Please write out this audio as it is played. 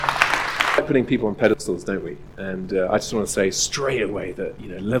putting people on pedestals, don't we? And I just want to say straight away that,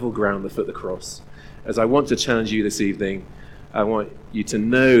 level ground, the foot, the cross. As I want to challenge you this evening, I want you to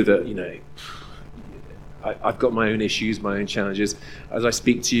know that, I've got my own issues, my own challenges. As I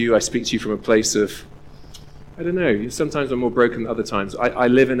speak to you from a place of, I don't know, sometimes I'm more broken than other times. I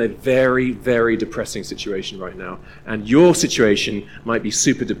live in a very, very depressing situation right now. And your situation might be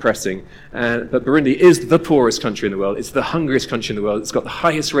super depressing. But Burundi is the poorest country in the world. It's the hungriest country in the world. It's got the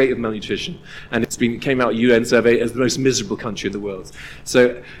highest rate of malnutrition. And came out UN survey as the most miserable country in the world.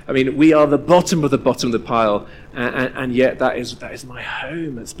 So, we are the bottom of the pile. And yet that is my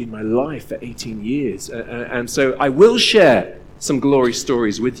home. That's been my life for 18 years. And so I will share some glory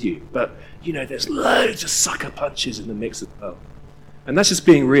stories with you. But there's loads of sucker punches in the mix as well. And that's just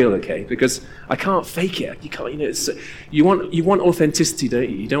being real, okay? Because I can't fake it. You can't, you want authenticity, don't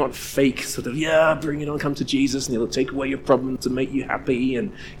you? You don't want fake sort of, bring it on, come to Jesus, and he'll take away your problems and make you happy.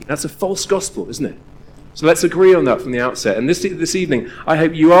 And that's a false gospel, isn't it? So let's agree on that from the outset. And this evening, I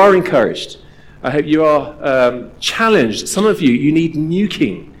hope you are encouraged. I hope you are challenged. Some of you need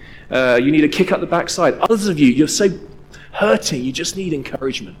nuking. You need a kick up the backside. Others of you, you're so hurting, you just need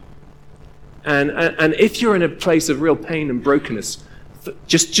encouragement. And if you're in a place of real pain and brokenness,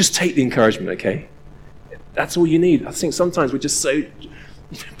 just take the encouragement, okay? That's all you need. I think sometimes we're just so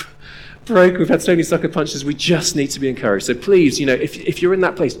broke, we've had so many sucker punches, we just need to be encouraged. So please, if you're in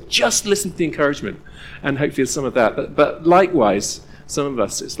that place, just listen to the encouragement, and hopefully there's some of that. But likewise, some of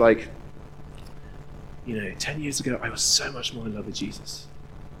us, it's like, 10 years ago, I was so much more in love with Jesus.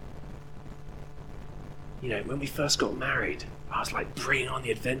 When we first got married, I was like, bring on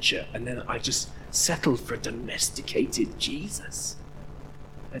the adventure. And then I just settled for a domesticated Jesus,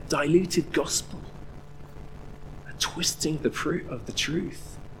 a diluted gospel, a twisting of the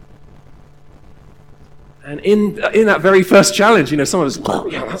truth. And in that very first challenge, some of us,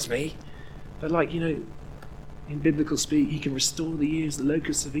 that's me. But in biblical speak, he can restore the years the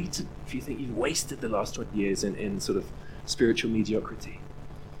locusts have eaten. If you think you've wasted the last 20 years in sort of spiritual mediocrity.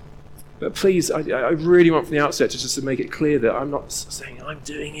 But please, I really want from the outset just to make it clear that I'm not saying I'm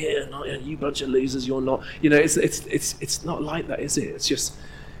doing it and you bunch of losers, you're not. It's not like that, is it? It's just,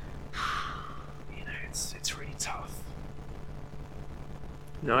 it's really tough.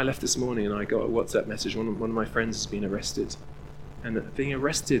 I left this morning and I got a WhatsApp message. One of my friends has been arrested. And being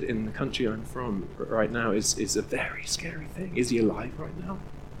arrested in the country I'm from right now is a very scary thing. Is he alive right now?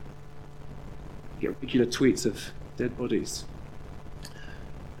 You get regular tweets of dead bodies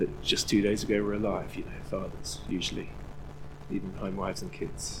that just 2 days ago were alive, fathers, usually, leaving behind wives and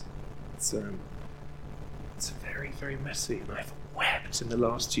kids. It's very, very messy, and I've wept in the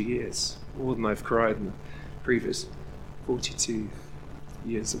last 2 years, more than I've cried in the previous 42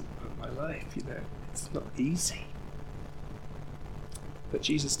 years of my life, It's not easy. But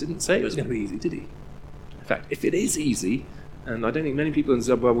Jesus didn't say it was going to be easy, did he? In fact, if it is easy, and I don't think many people in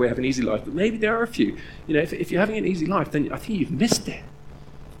Zimbabwe have an easy life, but maybe there are a few, if you're having an easy life, then I think you've missed it.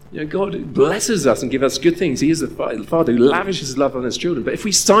 God blesses us and gives us good things. He is the Father who lavishes his love on his children. But if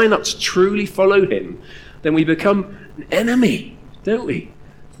we sign up to truly follow him, then we become an enemy, don't we,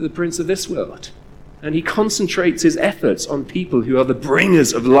 to the prince of this world. And he concentrates his efforts on people who are the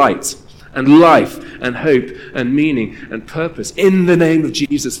bringers of light and life and hope and meaning and purpose in the name of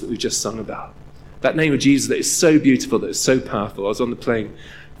Jesus that we've just sung about. That name of Jesus that is so beautiful, that is so powerful. I was on the plane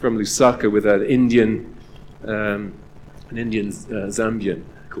from Lusaka with an Indian Zambian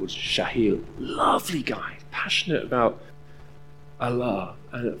called Shahil. Lovely guy, passionate about Allah,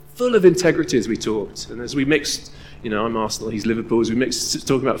 and full of integrity as we talked. And as we mixed, I'm Arsenal, he's Liverpool, as we mixed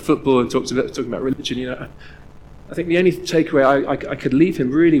talking about football and talking about religion, I think the only takeaway I could leave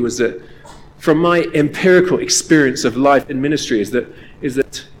him really was that from my empirical experience of life in ministry is that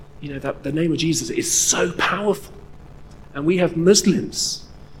that the name of Jesus is so powerful. And we have Muslims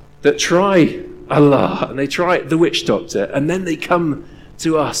that try Allah and they try the witch doctor, and then they come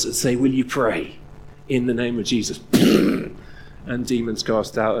to us and say, will you pray in the name of Jesus? And demons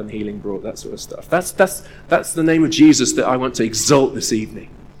cast out and healing brought, that sort of stuff. That's the name of Jesus that I want to exalt this evening.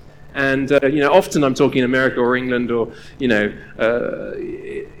 And often I'm talking in America or England or in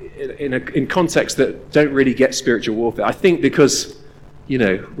contexts that don't really get spiritual warfare. I think because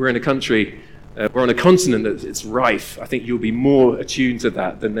we're in a country, we're on a continent that it's rife. I think you'll be more attuned to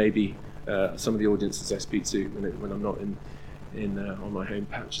that than maybe some of the audiences I speak to when I'm not in on my home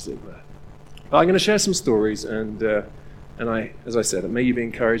patch, as it were. But I'm going to share some stories, and as I said, may you be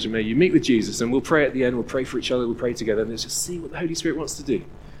encouraged, and may you meet with Jesus, and we'll pray at the end. We'll pray for each other. We'll pray together, and let's just see what the Holy Spirit wants to do.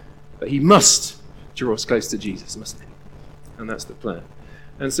 But he must draw us close to Jesus, mustn't he? And that's the plan.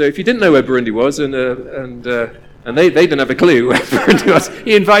 And so, if you didn't know where Burundi was, and And they didn't have a clue where Burundi was.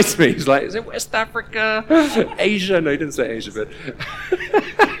 He invites me. He's like, is it West Africa? Asia? No, he didn't say Asia, but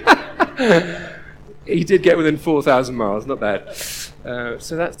he did get within 4,000 miles. Not bad.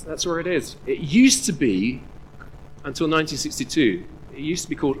 So that's where it is. It used to be, until 1962, it used to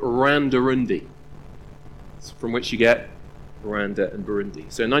be called Rwanda-Rundi, from which you get Rwanda and Burundi.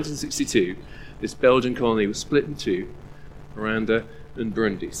 So in 1962, this Belgian colony was split in two, Rwanda and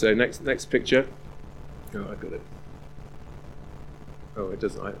Burundi. So next picture. Oh, I got it. Oh, it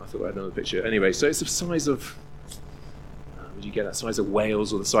doesn't. I thought I had another picture. Anyway, so it's the size of, would you get that size of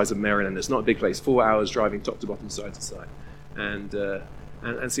Wales or the size of Maryland? It's not a big place. 4 hours driving top to bottom, side to side.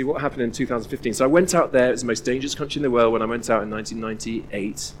 And see what happened in 2015. So I went out there. It was the most dangerous country in the world when I went out in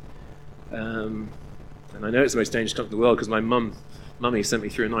 1998. And I know it's the most dangerous country in the world because my mummy sent me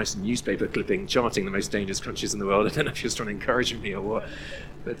through a nice newspaper clipping charting the most dangerous countries in the world. I don't know if she was trying to encourage me or what,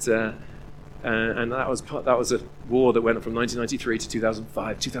 but and that was a war that went from 1993 to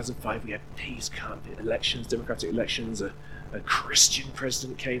 2005. 2005 we had peace, elections, democratic elections. A Christian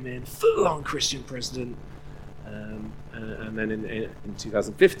president came in, full-on Christian president, and then in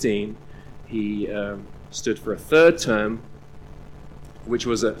 2015 he stood for a third term, which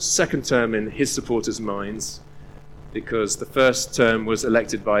was a second term in his supporters' minds, because the first term was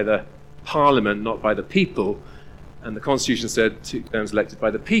elected by the parliament, not by the people, and the constitution said 2 terms elected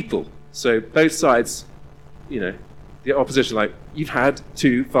by the people. So both sides, the opposition, like, you've had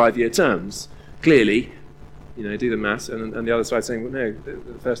 2 5-year terms, clearly, do the maths, and the other side saying, well, no,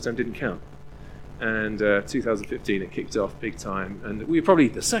 the first term didn't count. And 2015, it kicked off big time, and we were probably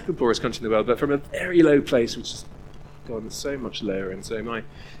the second poorest country in the world, but from a very low place, which has gone so much lower. And so my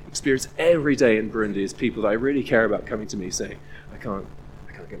experience every day in Burundi is people that I really care about coming to me saying, I can't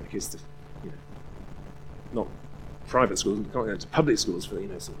get my kids to, not private schools, I can't go to public schools for,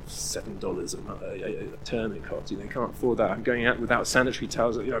 sort of $7 a term it costs. They can't afford that. I'm going out without sanitary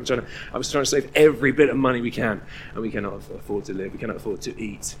towels. I was trying to save every bit of money we can, and we cannot afford to live. We cannot afford to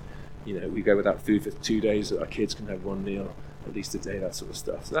eat. We go without food for 2 days so our kids can have one meal at least a day, that sort of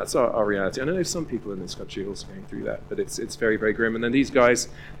stuff. So that's our reality. I know some people in this country are also going through that, but it's very, very grim. And then these guys,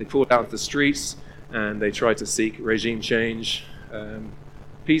 they poured out into the streets and they tried to seek regime change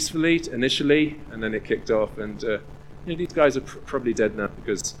peacefully initially, and then it kicked off. And these guys are probably dead now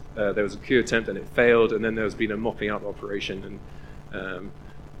because there was a coup attempt and it failed, and then there's been a mopping up operation,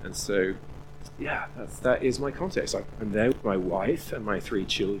 and so that is my context. I'm there with my wife and my 3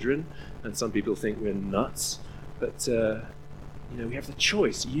 children, and some people think we're nuts, but we have the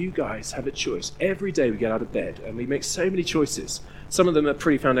choice. You guys have a choice. Every day we get out of bed and we make so many choices. Some of them are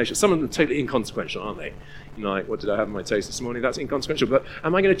pretty foundational. Some of them are totally inconsequential, aren't they? Like, what did I have in my toast this morning? That's inconsequential. But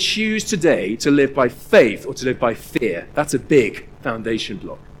am I going to choose today to live by faith or to live by fear? That's a big foundation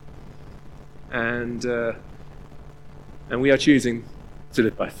block. And we are choosing to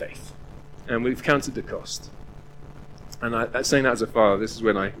live by faith. And we've counted the cost. And I'm saying that as a father, this is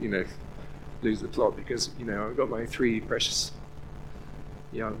when I, lose the plot, because, I've got my 3 precious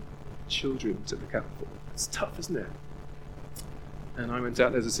young children to look out for. It's tough, isn't it? And I went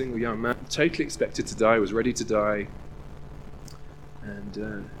out there as a single young man, totally expected to die, was ready to die, and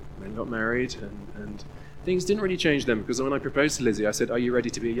then got married, and things didn't really change then, because when I proposed to Lizzie, I said, are you ready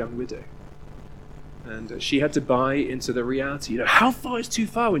to be a young widow? And she had to buy into the reality. How far is too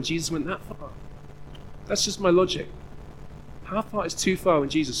far when Jesus went that far? That's just my logic. How far is too far when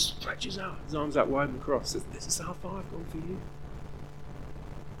Jesus stretches out his arms out wide on the cross? This is how far I've gone for you.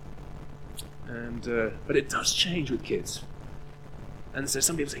 And but it does change with kids. And so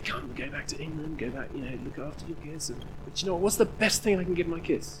some people say, come, go back to England, go back, look after your kids. But what's the best thing I can give my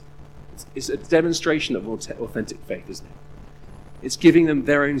kids? It's a demonstration of authentic faith, isn't it? It's giving them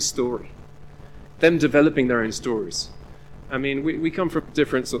their own story. Them developing their own stories. I mean, we come from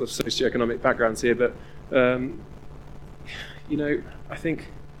different sort of socioeconomic backgrounds here, but I think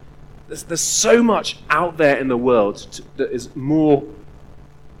there's so much out there in the world that is more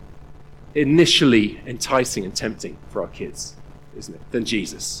initially enticing and tempting for our kids, isn't it, than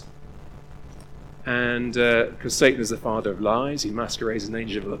Jesus. And because Satan is the father of lies, he masquerades as an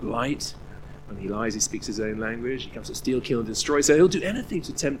angel of light. When he lies, he speaks his own language. He comes to steal, kill, and destroy. So he'll do anything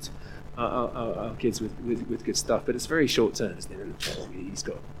to tempt our kids with good stuff. But it's very short term, isn't it? And he's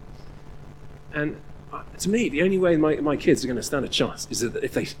got. And to me, the only way my kids are going to stand a chance is that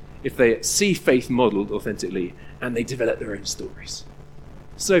if they see faith modeled authentically and they develop their own stories.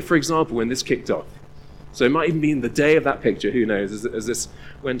 So, for example, when this kicked off, so it might even be in the day of that picture, who knows, as this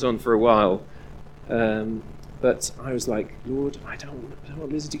went on for a while. But I was like, Lord, I don't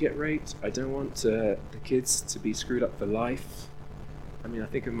want Lizzie to get raped. I don't want the kids to be screwed up for life. I mean, I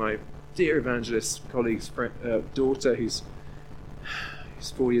think of my dear evangelist colleague's daughter who's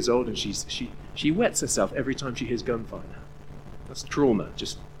 4 years old, and she wets herself every time she hears gunfire now. That's trauma,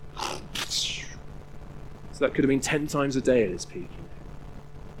 just. So that could have been 10 times a day at its peak.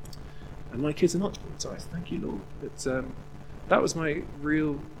 And my kids are not traumatized, thank you, Lord. But that was my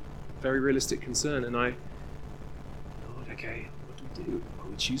very realistic concern. And Lord, okay, what do we do? Well,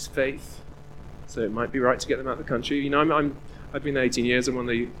 we choose faith. So it might be right to get them out of the country. I've been there 18 years.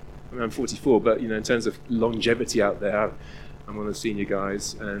 I'm 44, but in terms of longevity out there, I'm one of the senior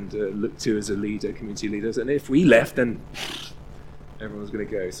guys and looked to as a leader, community leaders. And if we left, then everyone's going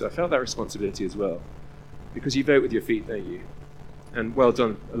to go. So I felt that responsibility as well, because you vote with your feet, don't you? And well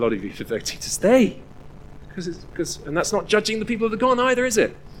done, a lot of you, for voting to stay. And that's not judging the people that have gone either, is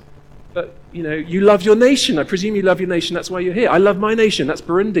it? But, you love your nation. I presume you love your nation. That's why you're here. I love my nation. That's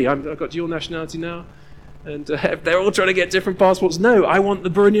Burundi. I've got dual nationality now. And they're all trying to get different passports. No, I want the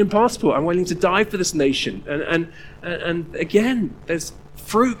Burundian passport. I'm willing to die for this nation. And again, there's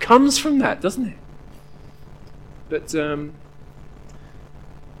fruit comes from that, doesn't it? But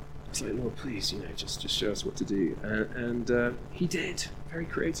it's like, Lord, please, just show us what to do. And he did, very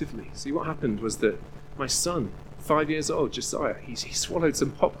creatively. See, what happened was that my son, 5 years old, Josiah, he swallowed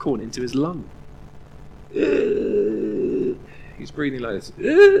some popcorn into his lung. He's breathing like this.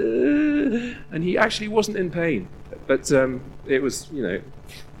 And he actually wasn't in pain. But it was, it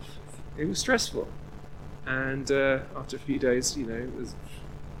was stressful. And after a few days, there was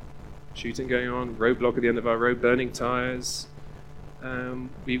shooting going on, roadblock at the end of our road, burning tires.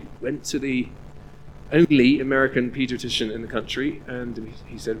 We went to the only American pediatrician in the country, and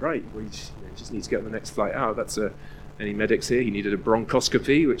he said, right, we just need to get on the next flight out. That's any medics here. He needed a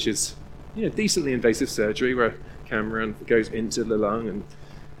bronchoscopy, which is decently invasive surgery where a camera goes into the lung and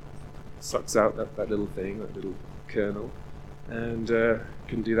sucks out that little thing, that little kernel, and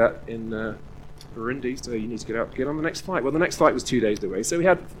couldn't do that in Burundi, so you need to get on the next flight. Well, the next flight was 2 days away, so we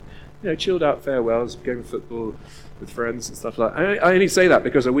had chilled out farewells, going to football with friends and stuff like that. I only say that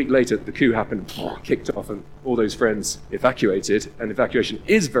because a week later the coup happened, kicked off, and all those friends evacuated, and evacuation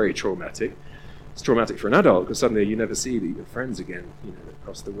is very traumatic. It's traumatic for an adult because suddenly you never see your friends again,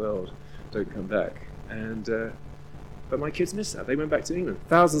 across the world, don't come back. And but my kids missed that. They went back to England.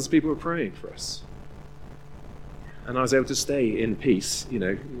 Thousands of people were praying for us. And I was able to stay in peace,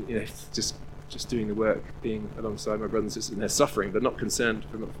 just doing the work, being alongside my brothers and sisters in their suffering, but not concerned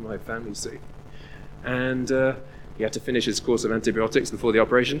for my family's sake. And he had to finish his course of antibiotics before the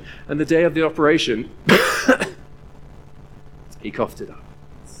operation. And the day of the operation, he coughed it up.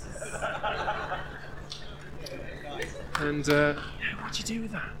 And what do you do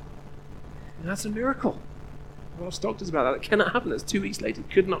with that? That's a miracle. I've asked doctors about that. It cannot happen. That's 2 weeks later. It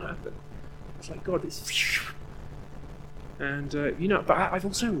could not happen. It's like, God, it's... And, but I've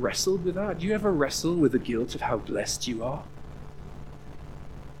also wrestled with that. Do you ever wrestle with the guilt of how blessed you are?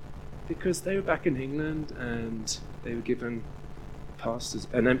 Because they were back in England and they were given pastors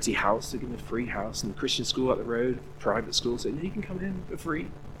an empty house, they were given a free house, and the Christian school up the road, private school, said, you can come in for free.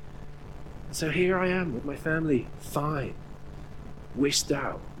 And so here I am with my family, fine, wished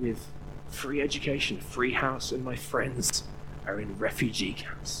out with free education, free house, and my friends are in refugee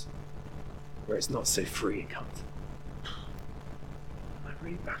camps where it's not so free and comfortable. I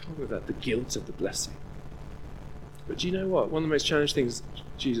really battled with that, the guilt of the blessing. But do you know what? One of the most challenging things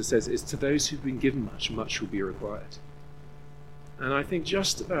Jesus says is, to those who've been given much, much will be required. And I think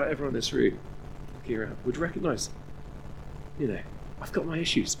just about everyone in this room, looking around, would recognize, I've got my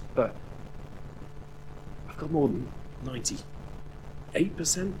issues, but I've got more than 98%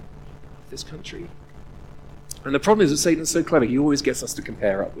 of this country. And the problem is that Satan's so clever, he always gets us to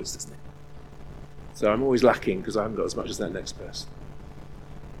compare upwards, doesn't he? So I'm always lacking because I haven't got as much as that next person.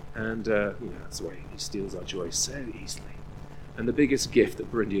 And, that's the way he steals our joy so easily. And the biggest gift that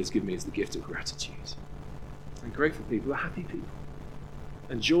Burundi has given me is the gift of gratitude. And grateful people are happy people.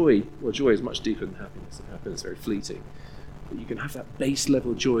 And joy is much deeper than happiness. And happiness is very fleeting. But you can have that base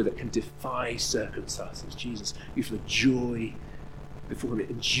level joy that can defy circumstances. Jesus, you feel the joy before him. It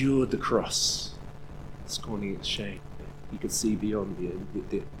endured the cross, scorning its shame. You can see beyond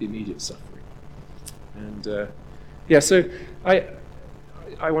the immediate suffering. And, so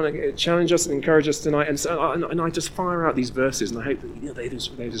I want to challenge us and encourage us tonight, and I just fire out these verses, and I hope that they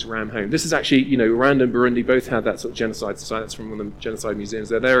just ram home. This is actually, Rwanda and Burundi both had that sort of genocide society. That's from one of the genocide museums.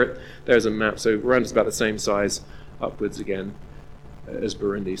 There's a map. So Rwanda's about the same size, upwards again, as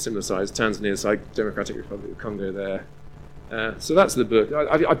Burundi, similar size. Tanzania's like Democratic Republic of Congo there. So that's the book.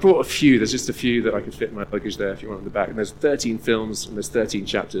 I brought a few. There's just a few that I could fit in my luggage there if you want on the back. And there's 13 films and there's 13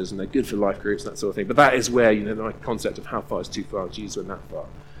 chapters, and they're good for life groups and that sort of thing. But that is where, the concept of how far is too far, Jesus went that far.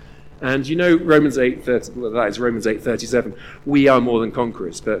 And you know Romans 8:30, well, that is Romans 8:37. We are more than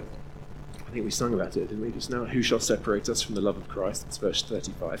conquerors, but I think we sung about it, didn't we, just now? Who shall separate us from the love of Christ? That's verse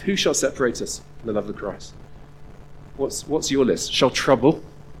 35. Who shall separate us from the love of Christ? What's your list? Shall trouble,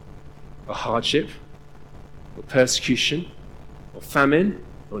 or hardship, or persecution, or famine,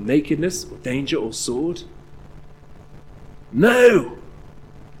 or nakedness, or danger, or sword? No!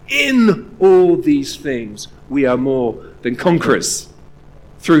 In all these things we are more than conquerors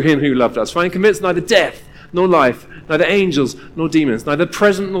through him who loved us. For I am convinced neither death, nor life, neither angels, nor demons, neither the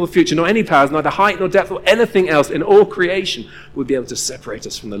present nor the future, nor any powers, neither height nor depth, or anything else in all creation would be able to separate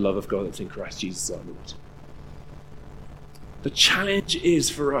us from the love of God that's in Christ Jesus our Lord. The challenge is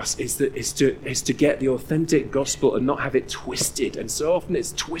for us is to get the authentic gospel and not have it twisted. And so often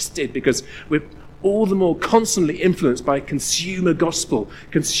it's twisted because we're all the more constantly influenced by consumer gospel,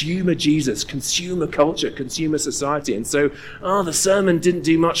 consumer Jesus, consumer culture, consumer society. And so, the sermon didn't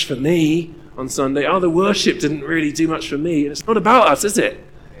do much for me on Sunday. The worship didn't really do much for me. And it's not about us, is it?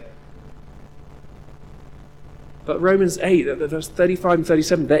 But Romans 8, verse 35 and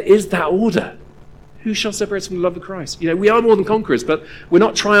 37, there is that order. Who shall separate us from the love of Christ? We are more than conquerors, but we're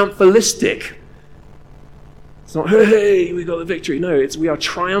not triumphalistic. It's not, hey, we got the victory. No, we are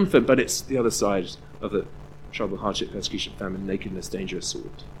triumphant, but it's the other side of the trouble, hardship, persecution, famine, nakedness, danger,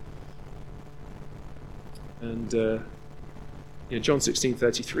 sword. And John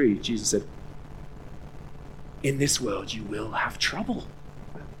 16:33, Jesus said, in this world you will have trouble.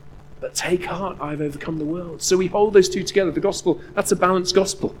 But take heart, I've overcome the world. So we hold those two together. The gospel, that's a balanced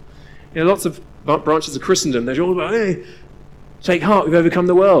gospel. Lots of branches of Christendom, they're all about, hey, take heart, we've overcome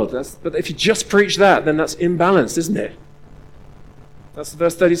the world. But if you just preach that, then that's imbalanced, isn't it? That's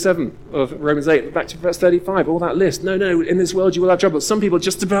verse 37 of Romans 8. Back to verse 35, all that list. No, in this world you will have trouble. Some people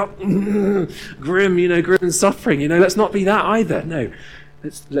just about grim and suffering. Let's not be that either. No,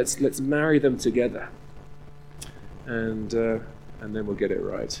 let's marry them together, and then we'll get it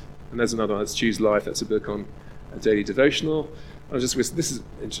right. And there's another one. Let's Choose Life. That's a book on a daily devotional. This is an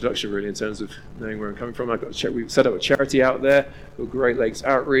introduction really in terms of knowing where I'm coming from. We've set up a charity out there called Great Lakes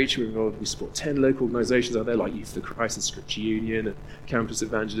Outreach. We support 10 local organisations out there like Youth for Christ and Scripture Union and Campus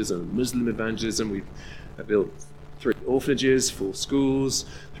Evangelism and Muslim Evangelism. We've built 3 orphanages, 4 schools,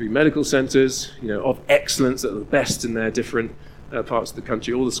 3 medical centres, of excellence that are the best in their different parts of the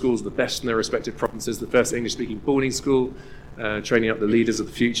country. All the schools are the best in their respective provinces. The first English-speaking boarding school, training up the leaders of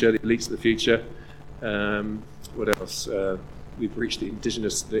the future, the elites of the future. What else? We've reached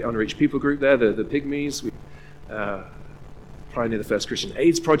the unreached people group there, the Pygmies. We pioneered the first Christian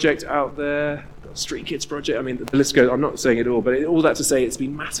AIDS project out there, got a Street Kids project. I mean, the list goes, I'm not saying it all, but all that to say it's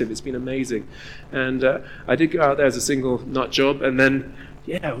been massive, it's been amazing. And I did go out there as a single nut job, and then,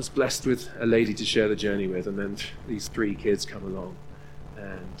 I was blessed with a lady to share the journey with, and then these 3 kids come along.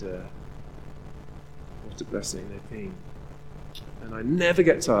 And what a blessing they've been. And I never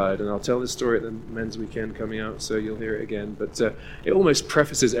get tired, and I'll tell this story at the men's weekend coming out, so you'll hear it again. But it almost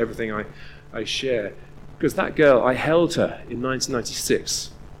prefaces everything I share. Because that girl, I held her in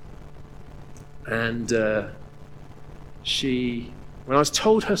 1996. And when I was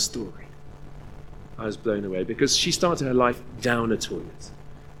told her story, I was blown away, because she started her life down a toilet.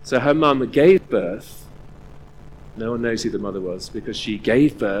 So her mum gave birth. No one knows who the mother was, because she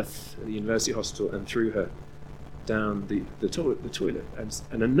gave birth at the university hospital and threw her down the toilet,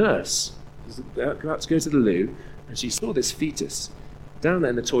 and a nurse was about to go to the loo, and she saw this fetus down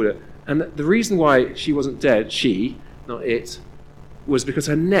there in the toilet, and the reason why she wasn't dead, not it, was because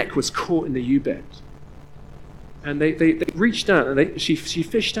her neck was caught in the U-bend. And they reached out, and she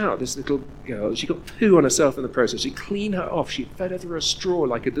fished out this little girl. She got poo on herself in the process. She cleaned her off. She fed her through a straw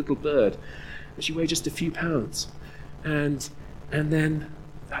like a little bird, and she weighed just a few pounds. And then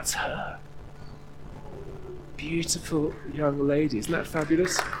that's her. Beautiful young lady. Isn't that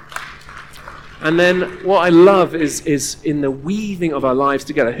fabulous? And then what I love is in the weaving of our lives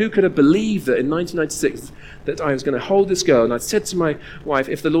together. Who could have believed that in 1996 that I was going to hold this girl, and I said to my wife,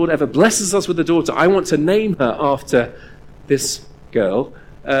 if the Lord ever blesses us with a daughter, I want to name her after this girl.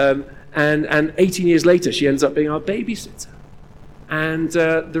 And 18 years later, she ends up being our babysitter. And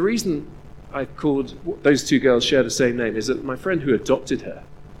the reason I called those 2 girls share the same name is that my friend who adopted her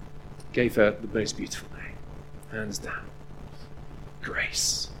gave her the most beautiful name. Hands down.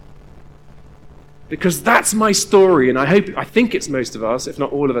 Grace. Because that's my story, and I think it's most of us, if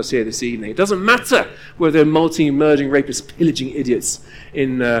not all of us here this evening. It doesn't matter whether they're multi-emerging rapists, pillaging idiots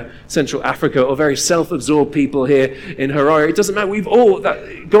in Central Africa, or very self-absorbed people here in Harare. It doesn't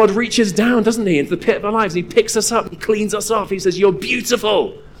matter. God reaches down, doesn't he, into the pit of our lives, and he picks us up, he cleans us off. He says, you're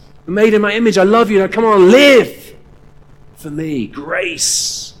beautiful. You're made in my image. I love you. Now come on, live for me.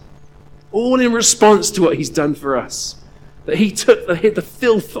 Grace. all in response to what he's done for us. That he took the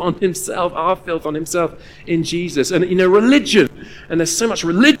filth on himself, our filth on himself in Jesus. And, religion, and there's so much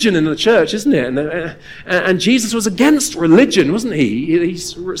religion in the church, isn't it? And Jesus was against religion, wasn't he?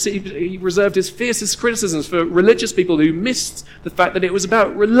 He reserved his fiercest criticisms for religious people who missed the fact that it was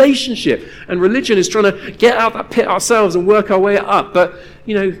about relationship. And religion is trying to get out that pit ourselves and work our way up. But,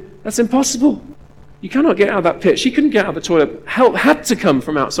 that's impossible. You cannot get out of that pit. She couldn't get out of the toilet. Help had to come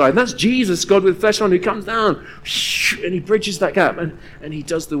from outside. And that's Jesus, God with flesh on, who comes down and he bridges that gap and he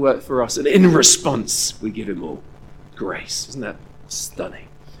does the work for us. And in response, we give him all grace. Isn't that stunning?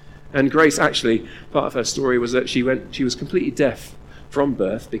 And Grace, actually, part of her story was that she was completely deaf from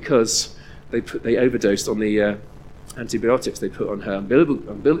birth because they overdosed on the antibiotics they put on her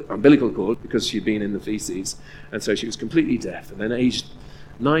umbilical cord because she'd been in the feces. And so she was completely deaf. And then aged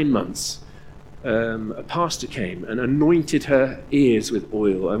 9 months, a pastor came and anointed her ears with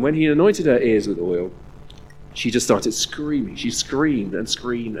oil. And when he anointed her ears with oil, she just started screaming. She screamed and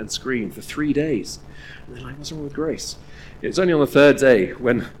screamed and screamed for 3 days. And they're like, what's wrong with Grace? It was only on the third day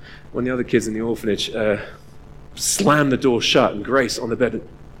when the other kids in the orphanage slammed the door shut and Grace on the bed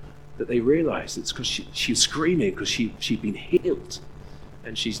that they realized it's because she was screaming because she'd been healed.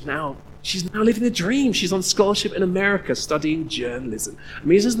 And she's now living the dream. She's on scholarship in America studying journalism. I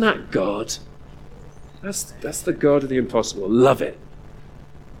mean, isn't that God? That's the God of the impossible. Love it.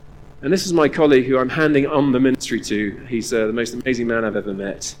 And this is my colleague who I'm handing on the ministry to. He's the most amazing man I've ever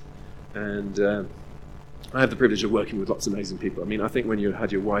met. And I have the privilege of working with lots of amazing people. I mean, I think when you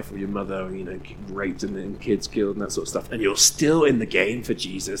had your wife or your mother, raped and then kids killed and that sort of stuff, and you're still in the game for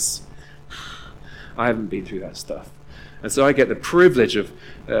Jesus. I haven't been through that stuff. And so I get the privilege of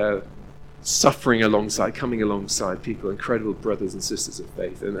suffering alongside, coming alongside people, incredible brothers and sisters of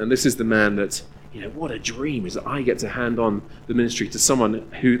faith. And this is the man that, what a dream is that I get to hand on the ministry to someone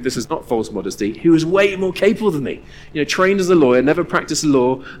who, this is not false modesty, who is way more capable than me. Trained as a lawyer, never practiced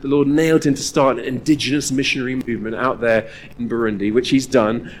law. The Lord nailed him to start an indigenous missionary movement out there in Burundi, which he's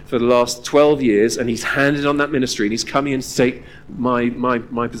done for the last 12 years, and he's handed on that ministry, and he's coming in to take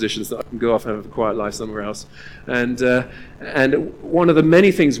my position so that I can go off and have a quiet life somewhere else. And one of the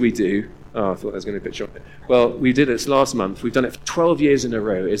many things we do, I thought there was going to be a picture of it. Well, we did this last month. We've done it for 12 years in a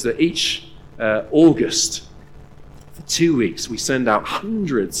row, is that each August, for 2 weeks, we send out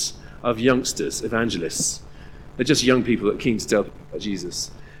hundreds of youngsters, evangelists. They're just young people that are keen to tell people about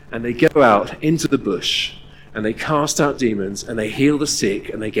Jesus. And they go out into the bush, and they cast out demons, and they heal the sick,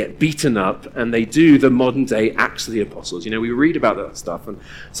 and they get beaten up, and they do the modern-day Acts of the Apostles. We read about that stuff, and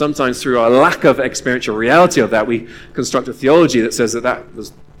sometimes through our lack of experiential reality of that, we construct a theology that says that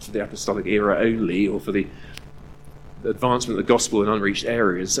was for the apostolic era only, or for the advancement of the gospel in unreached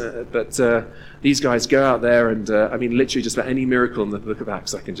areas. But these guys go out there and, literally just about any miracle in the book of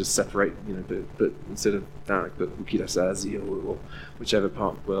Acts, I can just separate, but instead of that, but Ukirasazi or whichever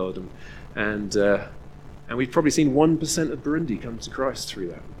part of the world. And we've probably seen 1% of Burundi come to Christ through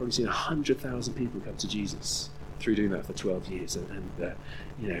that. We've probably seen 100,000 people come to Jesus through doing that for 12 years.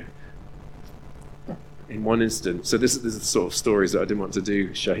 In one incident, so this is the sort of stories that I didn't want to do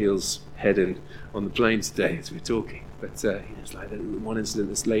Shahil's head in on the plane today as we were talking. But it's like in one incident,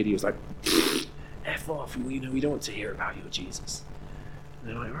 this lady was like, F off, we don't want to hear about your Jesus. And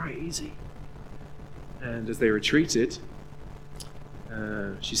they're like, all right, easy. And as they retreated,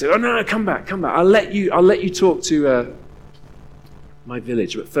 she said, oh no, come back. I'll let you talk to my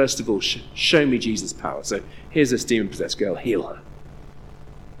village, but first of all, show me Jesus' power. So here's this demon-possessed girl, heal her.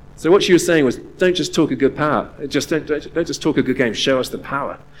 So what she was saying was, don't just talk a good power. Don't just talk a good game. Show us the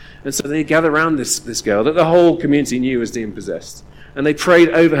power. And so they gather around this girl that the whole community knew was demon-possessed. And they prayed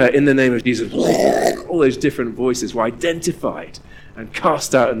over her in the name of Jesus. All those different voices were identified and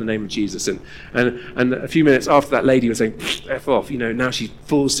cast out in the name of Jesus. And a few minutes after that lady was saying, F off, now she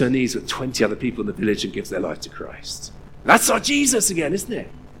falls to her knees with 20 other people in the village and gives their life to Christ. That's our Jesus again, isn't it?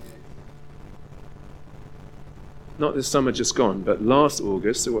 Not this summer just gone, but last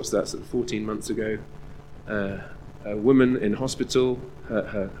August, so what's that, so 14 months ago, a woman in hospital,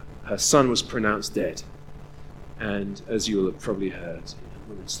 her son was pronounced dead. And as you'll have probably heard, the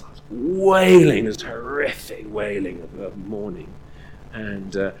woman starts wailing, this horrific wailing of mourning.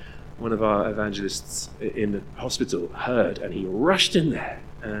 And one of our evangelists in the hospital heard, and he rushed in there.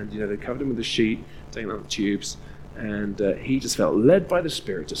 And, they covered him with a sheet, taking out the tubes. And he just felt led by the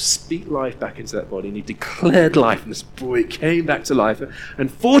Spirit to speak life back into that body. And he declared life, and this boy came back to life. And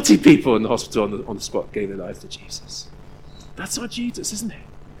 40 people in the hospital on the spot gave their lives to Jesus. That's our Jesus, isn't it?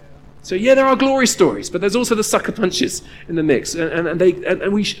 So yeah, there are glory stories, but there's also the sucker punches in the mix.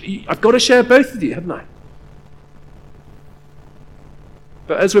 I've got to share both with you, haven't I?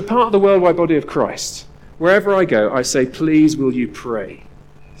 But as we're part of the worldwide body of Christ, wherever I go, I say, please will you pray?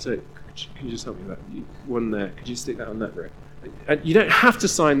 So can you just help me with that? One there. Could you stick that on that row? And you don't have to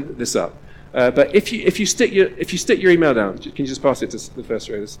sign this up. But if you stick your email down, can you just pass it to the first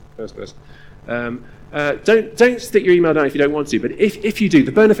row, this first person? Don't stick your email down if you don't want to. But if you do,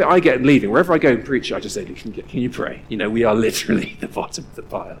 the benefit I get in leaving, wherever I go and preach, I just say, can you pray? We are literally the bottom of the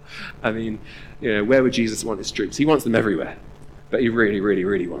pile. I mean, where would Jesus want his troops? He wants them everywhere, but he really, really,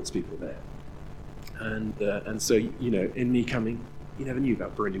 really wants people there. And so in me coming, you never knew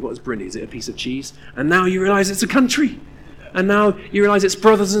about Burundi. What is Burundi? Is it a piece of cheese? And now you realise it's a country. And now you realise it's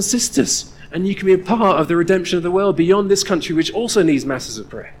brothers and sisters. And you can be a part of the redemption of the world beyond this country, which also needs masses of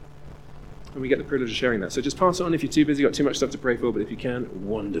prayer. And we get the privilege of sharing that. So just pass it on if you're too busy, got too much stuff to pray for, but if you can,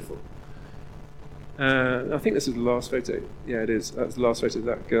 wonderful. I think this is the last photo. Yeah, it is. That's the last photo of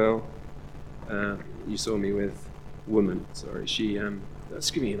that girl you saw me with. Woman, sorry.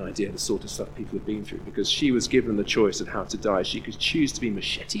 That's giving you an idea of the sort of stuff people have been through, because she was given the choice of how to die. She could choose to be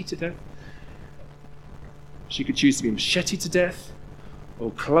macheted to death. She could choose to be macheted to death,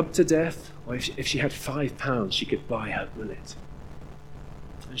 or clubbed to death, or if she had £5, she could buy her bullet.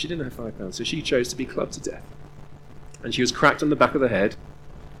 And she didn't have £5, so she chose to be clubbed to death. And she was cracked on the back of the head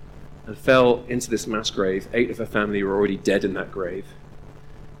and fell into this mass grave. 8 of her family were already dead in that grave,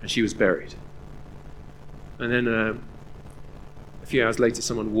 and she was buried. And then a few hours later,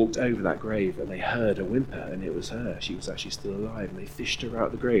 someone walked over that grave and they heard a whimper, and it was her. She was actually still alive, and they fished her out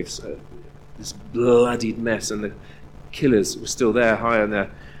of the grave. So this bloodied mess, and the killers were still there, high on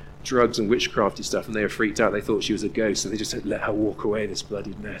their drugs and witchcrafty stuff, and they were freaked out. They thought she was a ghost, so they just let her walk away, this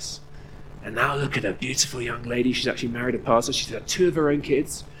bloodied mess. And now look at her, beautiful young lady. She's actually married a pastor. She's had 2 of her own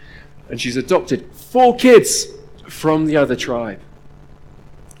kids, and she's adopted 4 kids from the other tribe.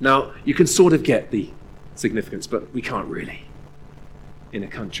 Now, you can sort of get the significance, but we can't really, in a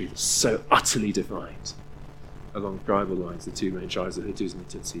country that's so utterly divided along tribal lines, the 2 main tribes, the Hutus and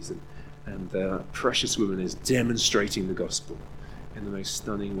the Tutsis, and the precious woman is demonstrating the gospel in the most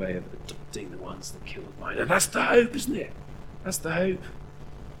stunning way of adopting the ones that killed mine. And that's the hope, isn't it? That's the hope.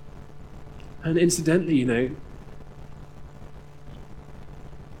 And incidentally,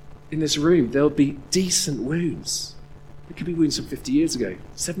 in this room, there'll be decent wounds. It could be wounds from 50 years ago,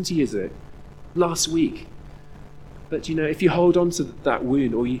 70 years ago, last week. But if you hold on to that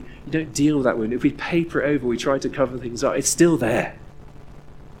wound, or you don't deal with that wound, if we paper it over, we try to cover things up, it's still there.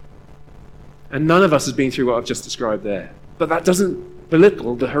 And none of us has been through what I've just described there. But that doesn't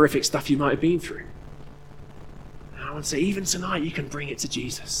belittle the horrific stuff you might have been through. And I want to say, even tonight, you can bring it to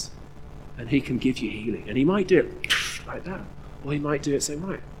Jesus, and he can give you healing. And he might do it like that, or he might do it saying,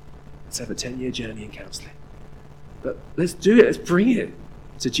 right, let's have a 10-year journey in counselling. But let's do it, let's bring it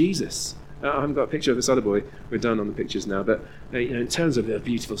to Jesus. I haven't got a picture of this other boy. We're done on the pictures now. But in terms of a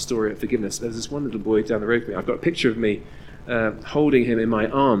beautiful story of forgiveness, there's this one little boy down the road from me. I've got a picture of me holding him in my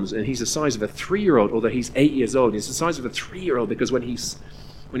arms, and he's the size of a 3-year-old, although he's 8 years old. He's the size of a 3-year-old because when he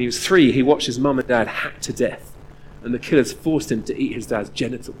was 3, he watched his mum and dad hacked to death, and the killers forced him to eat his dad's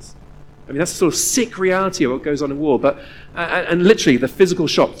genitals. I mean, that's the sort of sick reality of what goes on in war. But and literally, the physical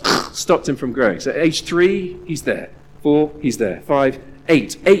shock stopped him from growing. So at age 3, he's there. 4, he's there. 5,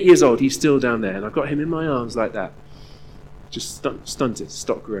 8 years old, he's still down there, and I've got him in my arms like that, just stunted,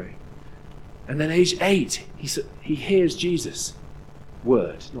 stopped growing. And then age 8, he hears Jesus'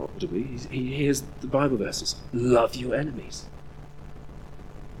 word, not audibly. He hears the Bible verses: love your enemies,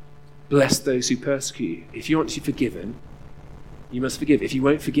 bless those who persecute you. If you want to be forgiven, you must forgive. If you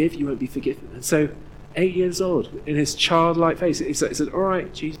won't forgive, you won't be forgiven. And so 8 years old, in his childlike face, he said, all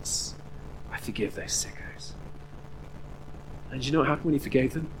right, Jesus, I forgive those sickos. And do you know what happened when he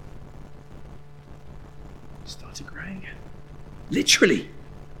forgave them? He started growing. Literally.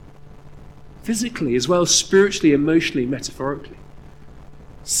 Physically, as well as spiritually, emotionally, metaphorically.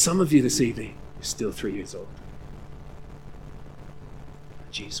 Some of you this evening are still 3 years old.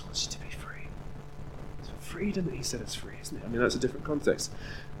 Jesus wants you to be free. It's freedom that he set us free, isn't it? I mean, that's a different context.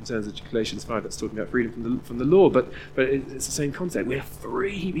 In terms of Galatians 5, that's talking about freedom from the law, but it's the same concept. We're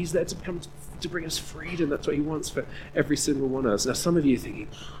free. He's there to bring us freedom. That's what he wants for every single one of us. Now, some of you are thinking,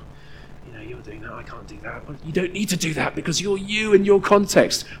 you're doing that, I can't do that. Well, you don't need to do that because you're you in your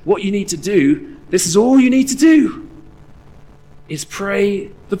context. What you need to do, this is all you need to do, is pray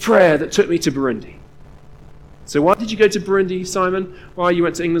the prayer that took me to Burundi. So why did you go to Burundi, Simon? Why, you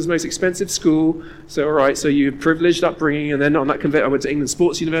went to England's most expensive school. So all right, so you had privileged upbringing, and then on that conveyor, I went to England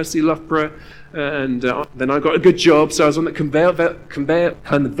Sports University, Loughborough, and then I got a good job. So I was on that conveyor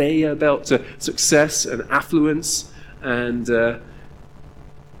belt to success and affluence, and I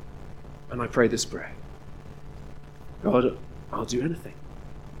prayed this prayer: God, I'll do anything.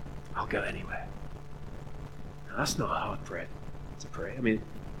 I'll go anywhere. Now, that's not a hard prayer to pray. I mean,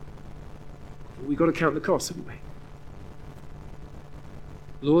 we've got to count the cost, haven't we?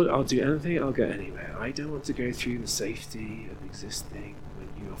 Lord, I'll do anything, I'll go anywhere. I don't want to go through the safety of existing when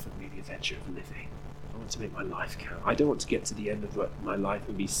you offered me the adventure of living. I want to make my life count. I don't want to get to the end of my life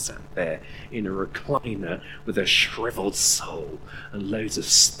and be sat there in a recliner with a shriveled soul and loads of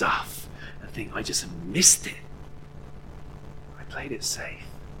stuff and think I just missed it. I played it safe.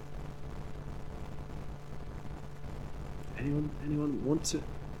 Anyone want to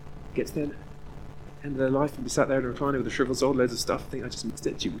get to the end of their life and be sat there in a recliner with a shriveled soul, loads of stuff? I think I just missed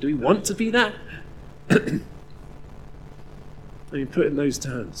it. Do we want to be that? I mean, put it in those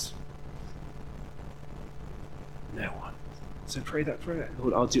terms. No one. So pray that prayer.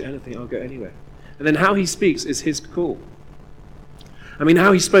 Lord, I'll do anything, I'll go anywhere. And then how he speaks is his call. I mean,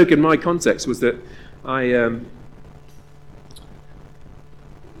 how he spoke in my context was that I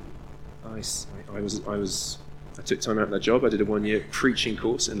took time out of that job. I did a 1-year preaching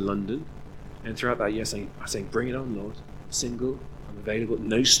course in London. And throughout that year, I was saying, bring it on, Lord. I'm single. I'm available.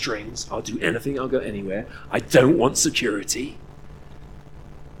 No strings. I'll do anything. I'll go anywhere. I don't want security.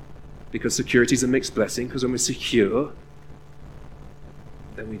 Because security is a mixed blessing. Because when we're secure,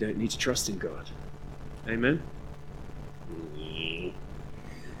 then we don't need to trust in God. Amen?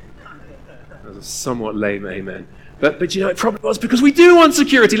 That was a somewhat lame amen. But you know, it probably was because we do want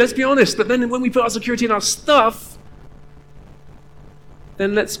security, let's be honest. But then when we put our security in our stuff,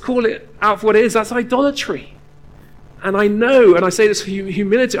 then let's call it out for what it is. That's idolatry. And I know, and I say this for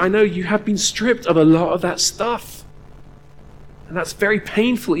humility, I know you have been stripped of a lot of that stuff. And that's very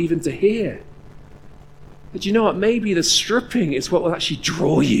painful even to hear. But you know what? Maybe the stripping is what will actually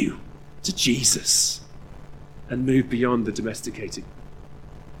draw you to Jesus and move beyond the domesticated,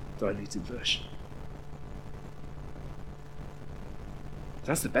 diluted version.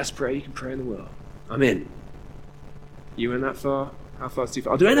 That's the best prayer you can pray in the world. I'm in. You went that far? How far is too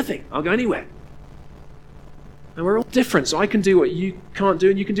far? I'll do anything. I'll go anywhere. And we're all different, so I can do what you can't do,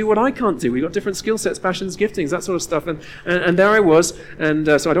 and you can do what I can't do. We've got different skill sets, passions, giftings, that sort of stuff. And there I was, and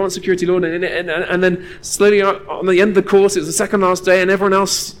so I don't want security, Lord. And then slowly on the end of the course, it was the second last day, and everyone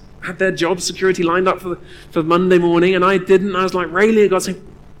else had their job security lined up for Monday morning, and I didn't. I was like railing at God, saying,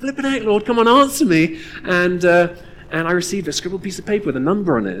 "Flipping out, Lord, come on, answer me." And I received a scribbled piece of paper with a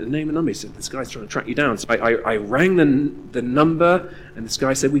number on it, a name and number. He said, "This guy's trying to track you down." So I rang the number, and this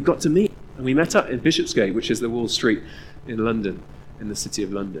guy said, "We've got to meet." And we met up in Bishopsgate, which is the Wall Street in London, in the city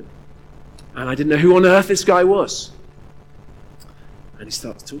of London. And I didn't know who on earth this guy was. And he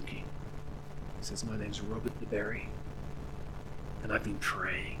starts talking. He says, "My name's Robert DeBerry, and I've been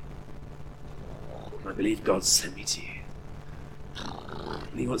praying. And I believe God sent me to you.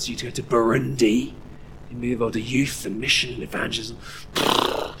 And he wants you to go to Burundi and move on to youth and mission and evangelism."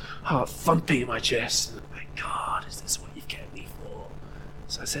 Heart thumping in my chest. And I'm like, "God, is this what you've kept me for?"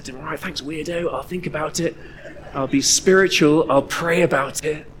 So I said to him, "All right, thanks, weirdo. I'll think about it. I'll be spiritual. I'll pray about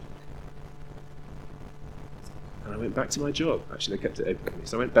it." And I went back to my job. Actually, they kept it open for me.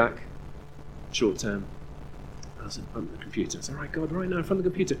 So I went back, short term. I was in front of the computer. I said, "All right, God, right now in front of the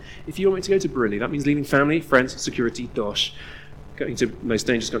computer. If you want me to go to Burundi, that means leaving family, friends, security, dosh. Going to the most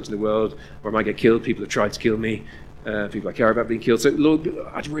dangerous country in the world, where I might get killed. People have tried to kill me. People I care about being killed. So, Lord,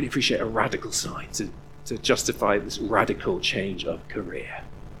 I'd really appreciate a radical sign to justify this radical change of career."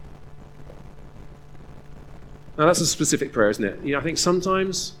 Now, that's a specific prayer, isn't it? You know, I think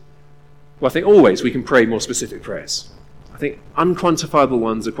sometimes, I think always we can pray more specific prayers. I think unquantifiable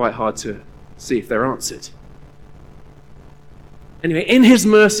ones are quite hard to see if they're answered. Anyway, in his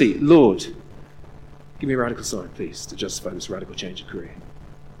mercy, Lord, give me a radical sign, please, to justify this radical change of career.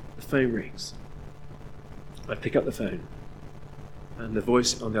 The phone rings. I pick up the phone, and the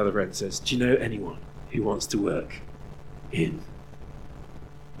voice on the other end says, "Do you know anyone who wants to work in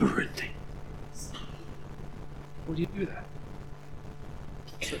Burundi?" What do you do with that?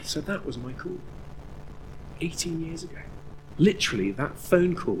 So that was my call. 18 years ago. Literally, that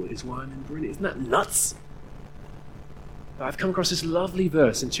phone call is why I'm in Burundi. Isn't that nuts? I've come across this lovely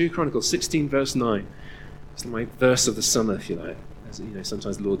verse in 2 Chronicles 16, verse 9. It's my verse of the summer, if you like. As, you know,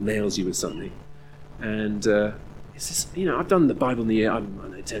 sometimes the Lord nails you with something. And it's this, you know, I've done the Bible in the year, I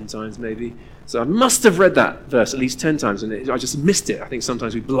don't know, 10 times maybe. So I must have read that verse at least 10 times, and I just missed it. I think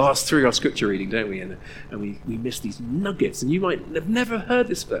sometimes we blast through our scripture reading, don't we? And we miss these nuggets. And you might have never heard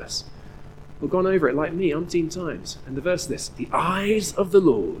this verse or gone over it like me umpteen times. And the verse is this: "The eyes of the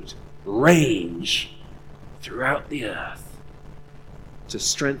Lord range throughout the earth to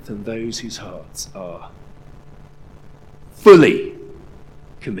strengthen those whose hearts are fully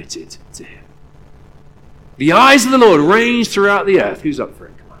committed to him." The eyes of the Lord range throughout the earth. Who's up for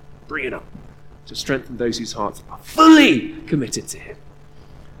it? Come on. bring it up to strengthen those whose hearts are fully committed to him.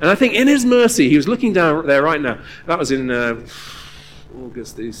 And I think in his mercy, he was looking down there right now. That was in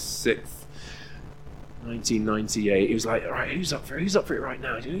August the 6th, 1998. He was like, all right, who's up for it right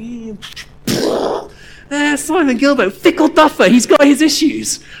now? There's Simon Guillebaud, fickle duffer. He's got his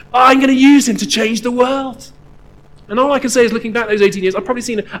issues. I'm going to use him to change the world. And all I can say is, looking back those 18 years, I've probably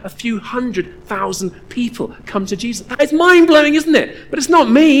seen a few 100,000 people come to Jesus. That is mind-blowing, isn't it? But it's not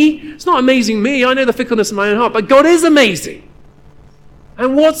me. It's not amazing me. I know the fickleness of my own heart. But God is amazing.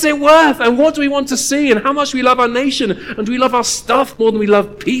 And what's it worth? And what do we want to see? And how much do we love our nation? And do we love our stuff more than we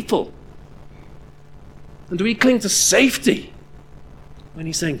love people? And do we cling to safety? When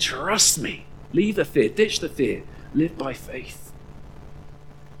he's saying, trust me, leave the fear, ditch the fear, live by faith.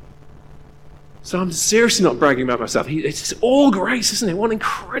 So I'm seriously not bragging about myself. It's all grace, isn't it? What an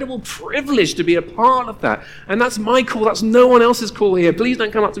incredible privilege to be a part of that. And that's my call. That's no one else's call here. Please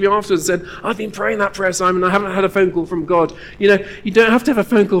don't come up to me afterwards and say, I've been praying that prayer, Simon. I haven't had a phone call from God. You don't have to have a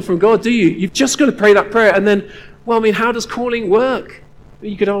phone call from God, do you? You've just got to pray that prayer. And then, how does calling work?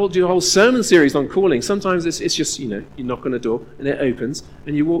 You could do a whole sermon series on calling. Sometimes it's just, you knock on a door and it opens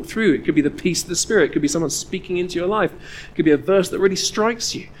and you walk through. It could be the peace of the Spirit. It could be someone speaking into your life. It could be a verse that really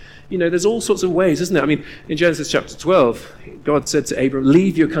strikes you. There's all sorts of ways, isn't there? In Genesis chapter 12, God said to Abram,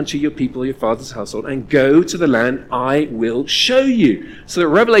 leave your country, your people, your father's household, and go to the land I will show you. So the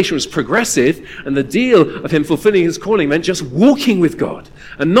revelation was progressive, and the deal of him fulfilling his calling meant just walking with God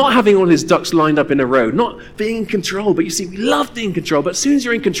and not having all his ducks lined up in a row, not being in control. But you see, we love being in control, but as soon as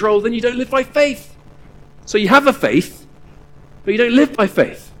you're in control, then you don't live by faith. So you have a faith, but you don't live by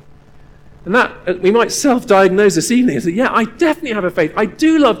faith. And that, we might self-diagnose this evening and say, yeah, I definitely have a faith. I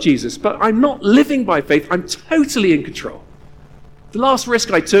do love Jesus, but I'm not living by faith. I'm totally in control. The last risk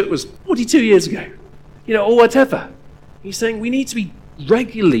I took was 42 years ago, or whatever. He's saying we need to be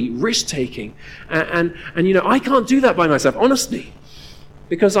regularly risk-taking. And I can't do that by myself, honestly,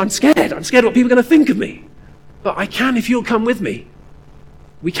 because I'm scared. I'm scared what people are going to think of me. But I can if you'll come with me.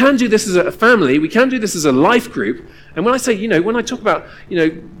 We can do this as a family. We can do this as a life group. And when I say, when I talk about,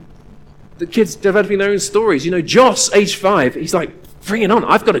 the kids developing their own stories. Joss, age 5, he's like, bring it on.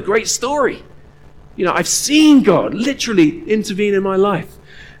 I've got a great story. I've seen God literally intervene in my life.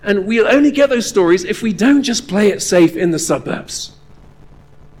 And we'll only get those stories if we don't just play it safe in the suburbs.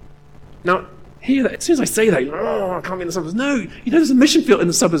 Now, as soon as I say that, I can't be in the suburbs. No, there's a mission field in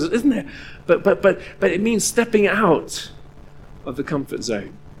the suburbs, isn't there? But it means stepping out of the comfort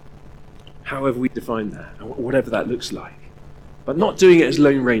zone, however we define that, and whatever that looks like. But not doing it as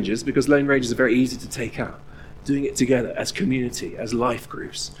lone rangers, because lone rangers are very easy to take out. Doing it together as community, as life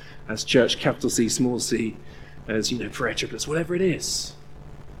groups, as church, capital C, small c, as, prayer triplets, whatever it is.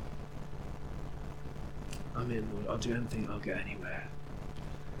 I'm in, Lord. I'll do anything, I'll get anywhere.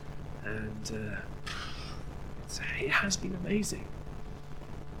 And it has been amazing.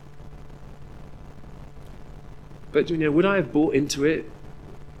 But, would I have bought into it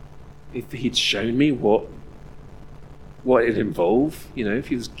if he'd shown me what it involved, if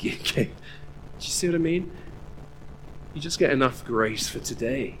he was gay. Do you see what I mean? You just get enough grace for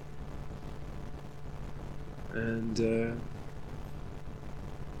today. And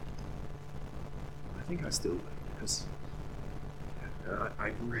I think I still will, because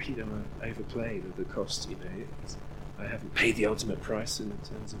I really don't want to overplay the cost, I haven't paid the ultimate price in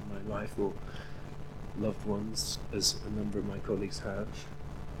terms of my life or loved ones, as a number of my colleagues have.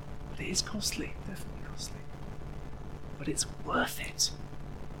 But it is costly, definitely costly. But it's worth it.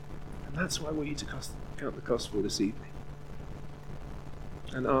 And that's what I want you to count the cost for this evening.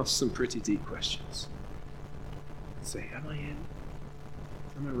 And ask some pretty deep questions. Say, am I in?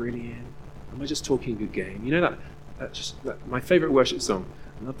 Am I really in? Am I just talking a good game? That my favourite worship song,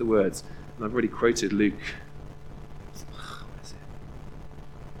 I love the words, and I've already quoted Luke, what is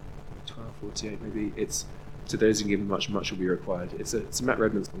it? 12:48 maybe. It's, to those who give much, much will be required. It's a Matt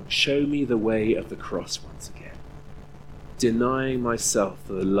Redman song. Show me the way of the cross once again. Denying myself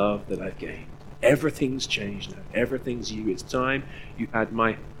for the love that I've gained. Everything's changed now. Everything's you. It's time. You've had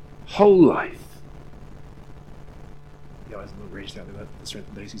my whole life. The eyes are not raised out the strength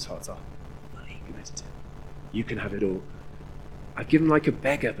of those whose hearts are fully committed to. You can have it all. I've given like a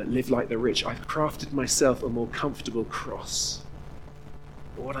beggar, but live like the rich. I've crafted myself a more comfortable cross.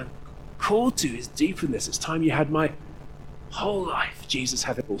 But what I'm called to is deeper than this. It's time you had my whole life. Jesus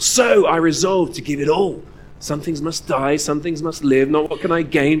had it all. So I resolved to give it all. Some things must die, some things must live. Not what can I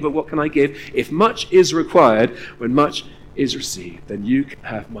gain, but what can I give. If much is required, when much is received, then you can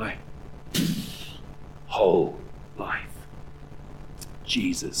have my whole life.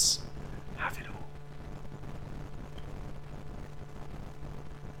 Jesus, have it all.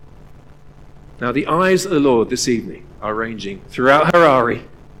 Now, the eyes of the Lord this evening are ranging throughout Harare.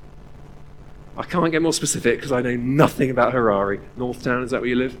 I can't get more specific because I know nothing about Harare. Northtown, is that where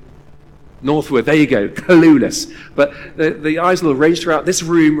you live? Northwood, there you go, clueless. But the eyes of the Lord range throughout this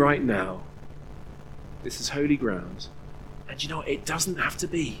room right now. This is holy ground. And you know what? It doesn't have to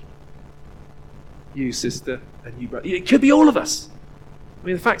be you, sister, and you, brother. It could be all of us. I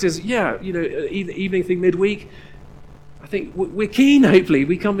mean, the fact is, evening thing midweek, I think we're keen, hopefully.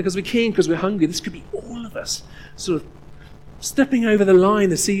 We come because we're keen, because we're hungry. This could be all of us sort of stepping over the line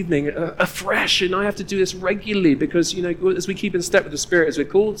this evening afresh. And I have to do this regularly because, as we keep in step with the Spirit as we're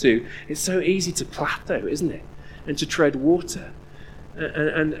called to, it's so easy to plateau, isn't it? And to tread water.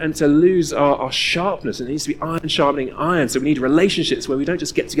 And to lose our sharpness. It needs to be iron sharpening iron. So we need relationships where we don't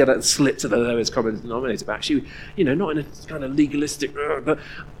just get together and slip to the lowest common denominator, but actually, not in a kind of legalistic, but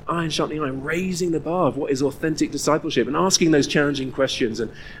iron sharpening iron, raising the bar of what is authentic discipleship and asking those challenging questions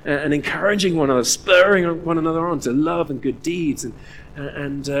and encouraging one another, spurring one another on to love and good deeds.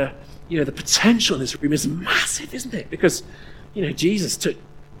 And the potential in this room is massive, isn't it? Because, Jesus took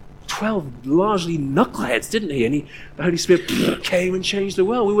 12 largely knuckleheads, didn't he? And the Holy Spirit came and changed the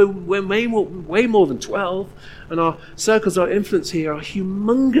world. We're way more than 12. And our circles, our influence here are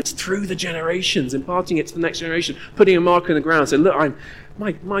humongous through the generations, imparting it to the next generation, putting a mark in the ground. So look,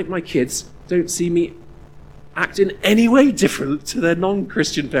 my kids don't see me act in any way different to their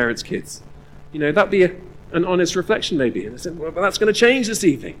non-Christian parents' kids. That'd be an honest reflection maybe. And I said, well, that's going to change this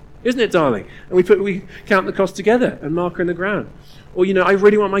evening, isn't it, darling? And we count the cost together and marker in the ground. Or, I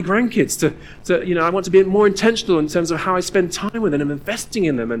really want my grandkids to I want to be more intentional in terms of how I spend time with them and investing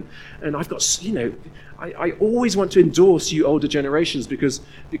in them. And I've got, I always want to endorse you older generations because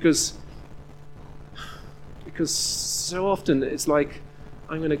so often it's like,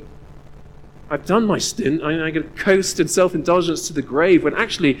 I've done my stint, I'm going to coast in self-indulgence to the grave, when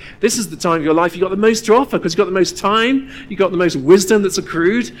actually this is the time of your life you've got the most to offer, because you've got the most time, you've got the most wisdom that's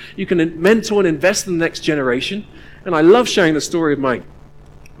accrued, you can mentor and invest in the next generation. And I love sharing the story of my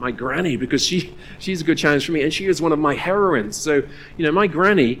granny, because she's a good challenge for me, and she is one of my heroines. So, my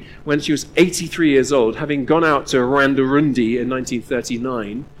granny, when she was 83 years old, having gone out to Burundi in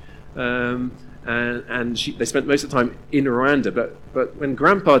 1939, and they spent most of the time in Rwanda, but when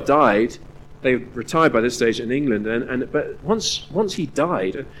Grandpa died, they retired by this stage in England, but once he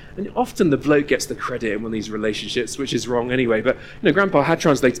died, and often the bloke gets the credit in one of these relationships, which is wrong anyway, but Grandpa had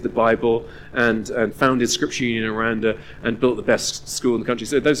translated the Bible and founded Scripture Union in Rwanda and built the best school in the country.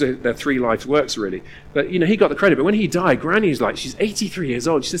 So those are their three life works, really. But he got the credit. But when he died, Granny's like, she's 83 years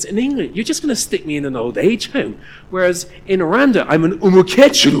old. She says, in England, you're just going to stick me in an old age home, whereas in Rwanda, I'm an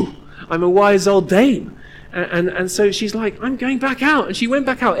umukechuru. I'm a wise old dame. And so she's like, I'm going back out. And she went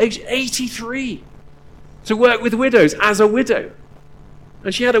back out, age 83, to work with widows as a widow.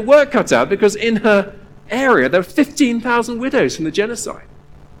 And she had her work cut out because in her area there were 15,000 widows from the genocide.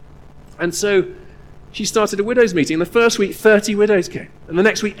 And so she started a widows meeting. And the first week, 30 widows came. And the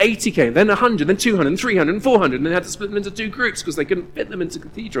next week, 80 came. Then 100, then 200, then 300, and 400. And they had to split them into two groups because they couldn't fit them into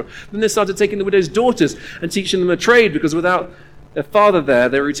cathedral. Then they started taking the widows' daughters and teaching them a trade, because without their father there,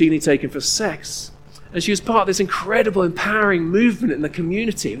 they're routinely taken for sex. And she was part of this incredible, empowering movement in the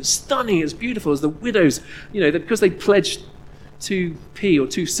community. It was stunning, it was beautiful, as the widows, because they pledged 2p or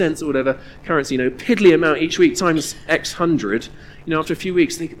 2 cents or whatever currency, piddly amount each week times X hundred, after a few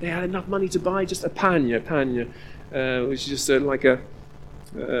weeks, they had enough money to buy just a panya, which is just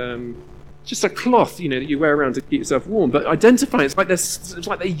just a cloth, that you wear around to keep yourself warm. But identifying, it's like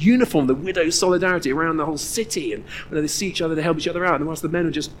their uniform, the widow solidarity around the whole city. And when they see each other, they help each other out. And whilst the men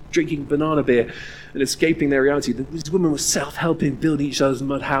are just drinking banana beer and escaping their reality, these women were self-helping, building each other's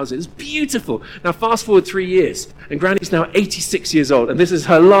mud houses. It's beautiful. Now, fast forward 3 years, and Granny's now 86 years old, and this is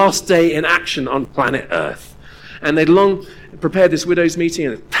her last day in action on planet Earth. And they'd long prepared this widows' meeting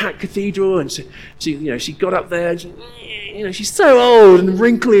in a packed cathedral, and she got up there, and she's so old and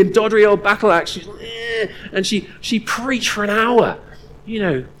wrinkly and doddery old battle axe, and she preached for an hour,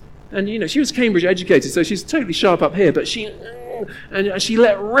 and she was Cambridge educated, so she's totally sharp up here, but she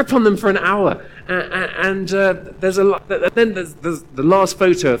let rip on them for an hour, and there's the last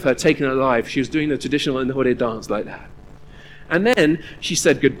photo of her taken alive. She was doing the traditional Nhore dance like that, and then she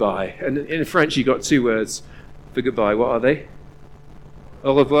said goodbye, and in French you got 2 words for goodbye. What are they?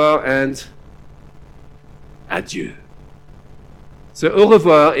 Au revoir and adieu. So au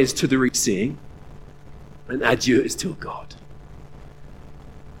revoir is to the reseeing, and adieu is to God.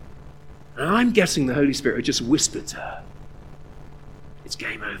 And I'm guessing the Holy Spirit had just whispered to her, it's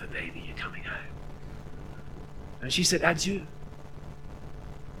game over, baby, you're coming home. And she said adieu.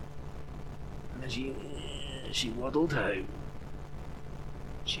 And then she waddled home.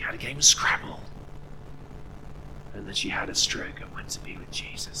 She had a game of Scrabble. And then she had a stroke and went to be with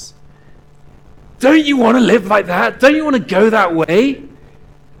Jesus. Don't you want to live like that? Don't you want to go that way?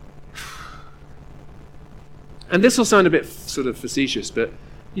 And this will sound a bit sort of facetious, but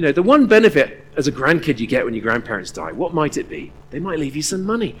the one benefit as a grandkid you get when your grandparents die, what might it be? They might leave you some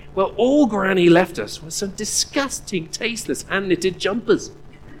money. Well, all Granny left us was some disgusting, tasteless, hand-knitted jumpers.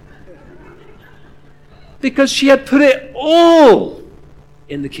 Because she had put it all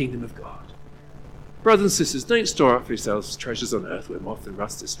in the kingdom of God. Brothers and sisters, don't store up for yourselves treasures on earth where moth and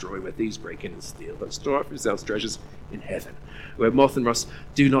rust destroy, where thieves break in and steal, but store up for yourselves treasures in heaven, where moth and rust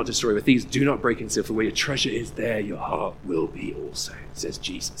do not destroy, where thieves do not break in and steal, for where your treasure is, there your heart will be also, says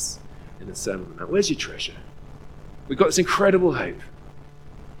Jesus in the Sermon on the Mount. Where's your treasure? We've got this incredible hope.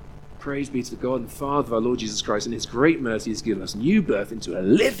 Praise be to the God and Father of our Lord Jesus Christ, and his great mercy has given us new birth into a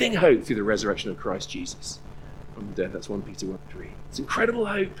living hope through the resurrection of Christ Jesus from the dead. That's 1 Peter 1:3. It's incredible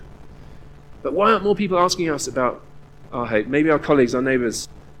hope. But why aren't more people asking us about our hope? Maybe our colleagues, our neighbours,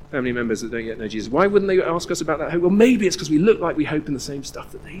 family members that don't yet know Jesus. Why wouldn't they ask us about that hope? Well, maybe it's because we look like we hope in the same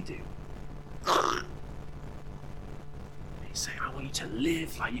stuff that they do. He's saying, I want you to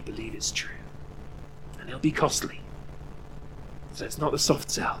live like you believe it's true. And it'll be costly. So it's not the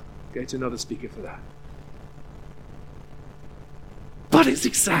soft sell. Go to another speaker for that. But it's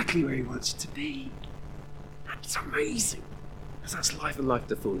exactly where he wants you to be. And it's amazing. Because that's life and life to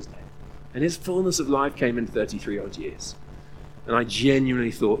the full, isn't it? And his fullness of life came in 33 odd years. And I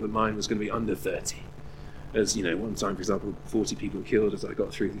genuinely thought that mine was going to be under 30. As, one time, for example, 40 people killed as I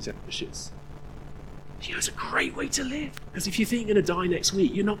got through these episodes. It's a great way to live. Because if you think you're going to die next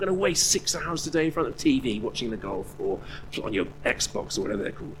week, you're not going to waste 6 hours a day in front of TV watching the golf or on your Xbox or whatever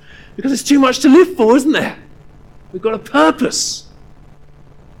they're called. Because there's too much to live for, isn't there? We've got a purpose.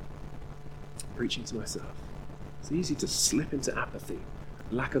 I'm preaching to myself. It's easy to slip into apathy.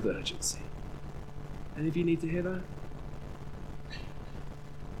 Lack of urgency. Any of you need to hear that?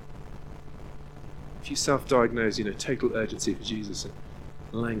 If you self-diagnose, total urgency for Jesus and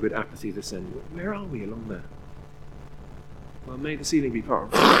languid apathy this end, where are we along there? Well, may this evening be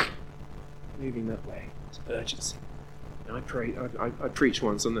part of moving that way to urgency. And I preached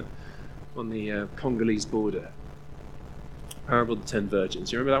once on the Congolese border, parable of the 10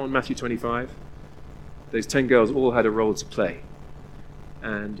 virgins. You remember that one, Matthew 25? Those 10 girls all had a role to play.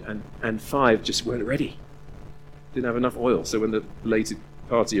 And 5 just weren't ready. Didn't have enough oil. So when the belated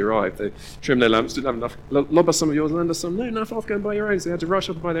party arrived, they trimmed their lamps, didn't have enough. Lob us some of yours, lend us some. No, enough off, go and buy your own. So they had to rush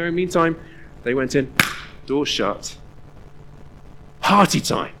off and buy their own. Meantime, they went in, door shut. Party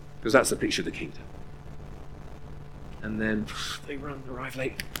time, because that's the picture of the kingdom. And then they arrive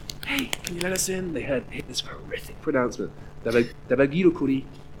late. Hey, can you let us in? They heard this horrific pronouncement. Dabagiro kuri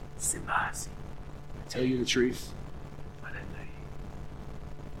simbazi. I tell you the truth.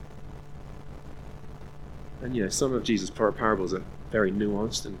 And some of Jesus' parables are very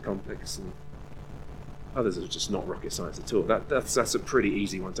nuanced and complex, and others are just not rocket science at all. That's a pretty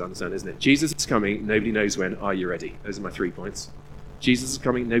easy one to understand, isn't it? Jesus is coming, nobody knows when, are you ready? Those are my 3 points. Jesus is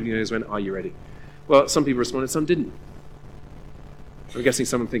coming, nobody knows when, are you ready? Well, some people responded, some didn't. I'm guessing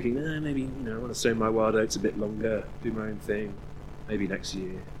someone thinking, maybe, I want to sow my wild oats a bit longer, do my own thing, maybe next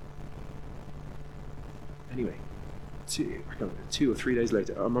year. Anyway, 2 or 3 days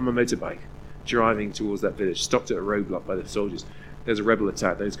later, I'm on my motorbike, driving towards that village, stopped at a roadblock by the soldiers. There's a rebel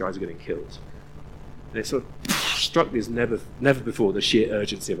attack, those guys are getting killed. And it sort of struck me as never before the sheer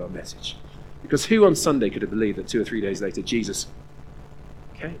urgency of our message. Because who on Sunday could have believed that 2 or 3 days later Jesus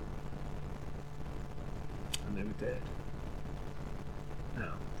came? And they were dead.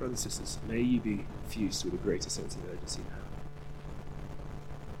 Now, brothers and sisters, may you be infused with a greater sense of urgency now.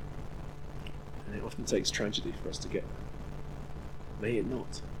 And it often takes tragedy for us to get there. May it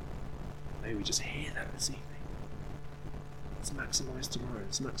not. May we just hear that this evening. Let's maximise tomorrow.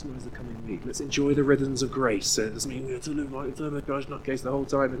 Let's maximise the coming week. Let's enjoy the rhythms of grace. So it doesn't mean we have to live like a turbocharged nutcase the whole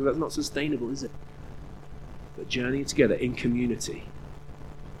time, because that's not sustainable, is it? But journeying together in community,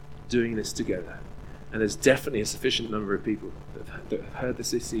 doing this together. And there's definitely a sufficient number of people that have heard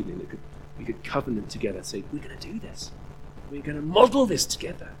this evening that we could covenant together and say, we're going to do this. We're going to model this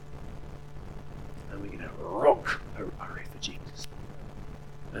together. And we're going to rock hurrah for Jesus.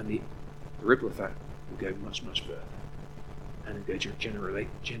 And the ripple effect will go much, much further. And it'll go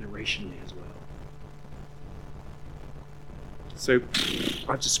generationally as well. So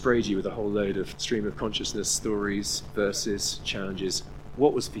I've just sprayed you with a whole load of stream of consciousness, stories, verses, challenges.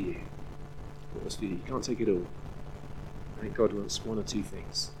 What was for you? What was for you? You can't take it all. I think God wants 1 or 2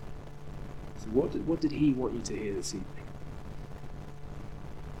 things. So what did he want you to hear this evening?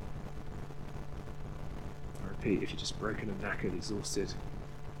 I repeat, if you're just broken and knackered, exhausted,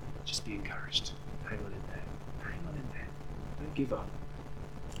 just be encouraged. Hang on in there. Hang give up.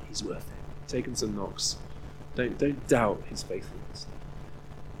 He's worth it. Take him some knocks. Don't doubt his faithfulness.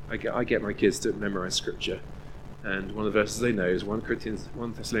 I get my kids to memorize scripture, and one of the verses they know is 1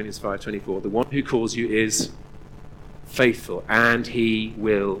 Thessalonians 5:24. The one who calls you is faithful, and he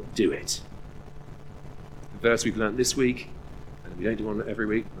will do it. The verse we've learned this week, and we don't do one every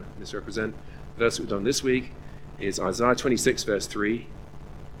week, I misrepresent. The verse we've done this week is Isaiah 26, verse 3.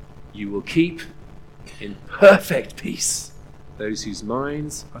 You will keep in perfect peace those whose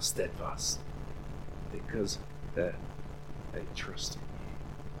minds are steadfast, because they trust in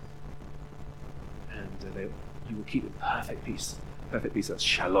you. And you will keep in perfect peace. Perfect peace, that's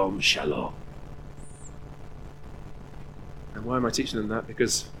shalom, shalom. And why am I teaching them that?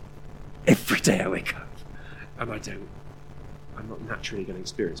 Because every day I wake up and I'm not naturally going to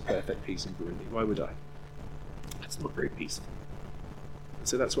experience perfect peace in Burundi. Why would I? That's not very peaceful. And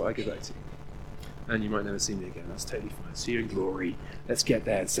so that's what I go back to. And you might never see me again. That's totally fine. See you in glory. Let's get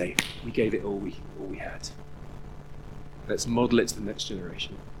there and say, we gave it all we had. Let's model it to the next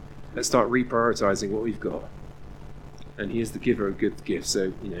generation. Let's start reprioritizing what we've got. And he is the giver of good gifts.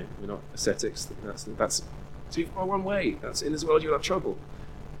 So, we're not ascetics. That's too far one way. That's in this world you'll have trouble.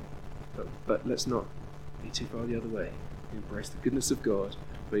 But let's not be too far the other way. You embrace the goodness of God,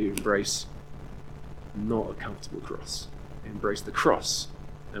 but you embrace not a comfortable cross. You embrace the cross.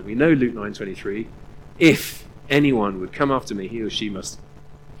 And we know Luke 9:23, if anyone would come after me, he or she must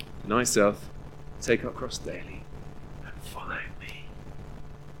deny self, take up cross daily, and follow me.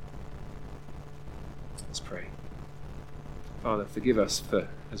 Let's pray. Father, forgive us for,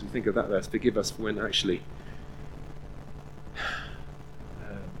 as we think of that verse, forgive us for when actually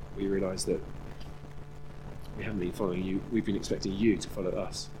we realise that we haven't been following you. We've been expecting you to follow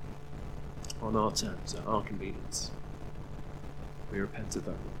us on our terms, at our convenience. We repent of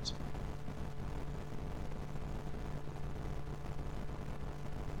that, Lord.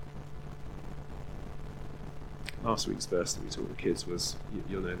 Last week's verse that we taught the kids was,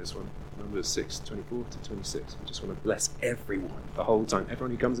 you'll know this one, Numbers 6:24 to 26. We just want to bless everyone the whole time.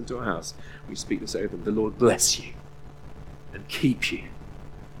 Everyone who comes into our house, we speak this over them. The Lord bless you and keep you.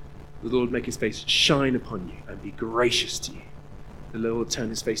 The Lord make his face shine upon you and be gracious to you. The Lord turn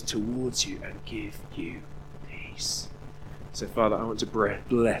his face towards you and give you peace. So, Father, I want to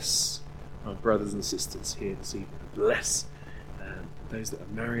bless our brothers and sisters here this evening. Bless those that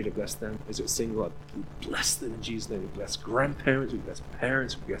are married, I bless them. Those that are single, I bless them in Jesus' name. We bless grandparents, we bless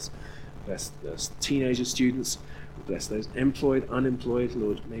parents, we bless teenagers, students, we bless those employed, unemployed.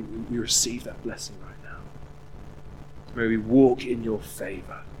 Lord, may we receive that blessing right now. May we walk in your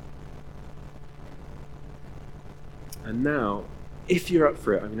favor. And now, if you're up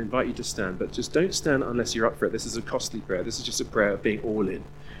for it, I'm going to invite you to stand, but just don't stand unless you're up for it. This is a costly prayer. This is just a prayer of being all in.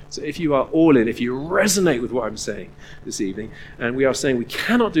 So if you are all in, if you resonate with what I'm saying this evening, and we are saying we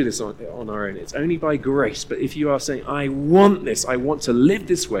cannot do this on our own, it's only by grace, but if you are saying, I want this, I want to live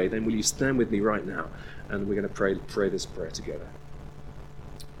this way, then will you stand with me right now? And we're going to pray this prayer together.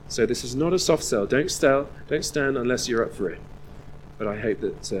 So this is not a soft sell. Don't stand unless you're up for it. But I hope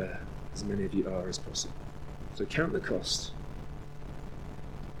that as many of you are as possible. So count the cost.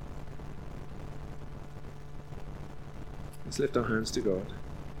 Let's lift our hands to God.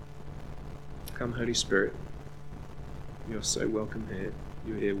 Come, Holy Spirit. You're so welcome here.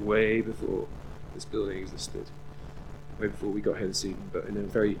 You were here way before this building existed, way before we got here this evening, but in a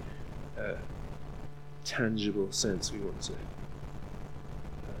very tangible sense, we want to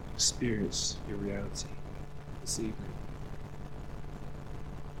experience your reality this evening.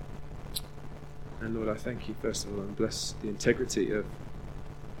 And Lord, I thank you, first of all, and bless the integrity of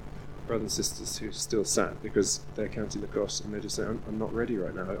brothers and sisters who still sat because they're counting the cost and they're just saying, I'm not ready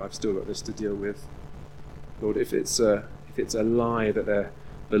right now. I've still got this to deal with. Lord, if it's a lie that they're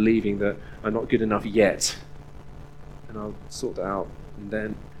believing that I'm not good enough yet, and I'll sort that out, and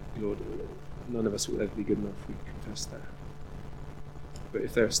then, Lord, none of us will ever be good enough. We confess that. But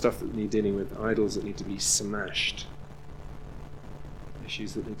if there's stuff that need dealing with, idols that need to be smashed,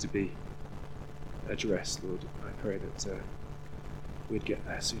 issues that need to be addressed, Lord, I pray that we'd get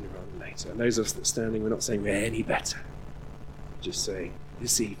there sooner rather than later. And those of us that are standing, we're not saying we're any better. We're just saying,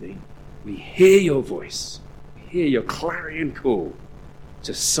 this evening, we hear your voice, we hear your clarion call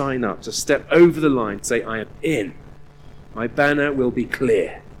to sign up, to step over the line, to say, I am in. My banner will be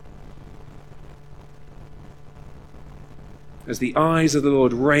clear. As the eyes of the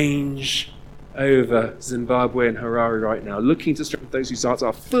Lord range over Zimbabwe and Harare right now, looking to strengthen those whose hearts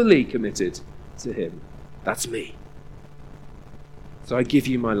are fully committed to him, that's me. So I give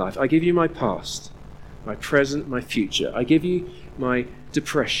you my life. I give you my past, my present, my future. I give you my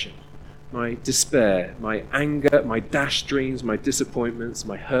depression, my despair, my anger, my dashed dreams, my disappointments,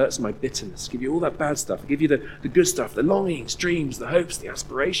 my hurts, my bitterness. I give you all that bad stuff. I give you the good stuff, the longings, dreams, the hopes, the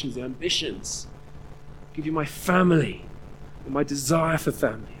aspirations, the ambitions. I give you my family, my desire for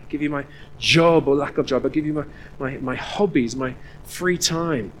family. I give you my job or lack of job. I give you my hobbies, my free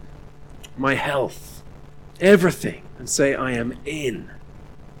time, my health, everything, and say, I am in.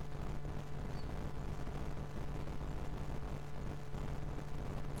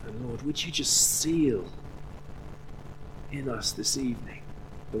 And Lord, would you just seal in us this evening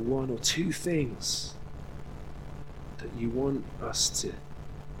the one or two things that you want us to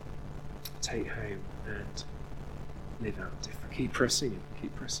take home and live out different. Keep pressing in,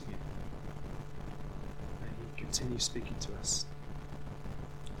 keep pressing in. And you continue speaking to us.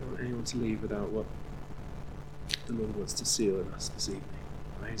 I don't want anyone to leave without what the Lord wants to seal in us this evening.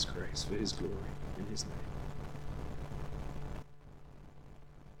 By His grace, for His glory, in His name.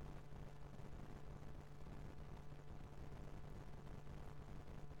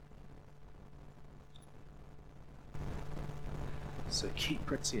 So keep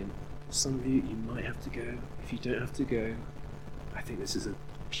pressing in. For some of you, you might have to go. If you don't have to go, I think this is a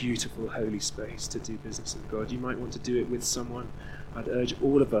beautiful, holy space to do business with God. You might want to do it with someone. I'd urge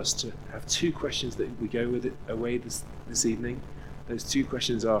all of us to have two questions that we go with it away this evening. Those two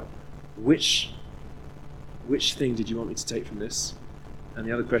questions are, which thing did you want me to take from this? And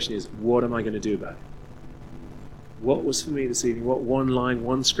the other question is, what am I going to do about it? What was for me this evening? What one line,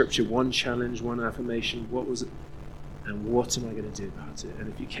 one scripture, one challenge, one affirmation, what was it? And what am I going to do about it?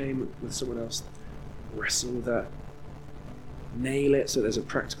 And if you came with someone else, wrestle with that. Nail it so there's a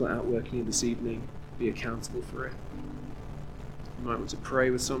practical outworking in this evening. Be accountable for it. You might want to pray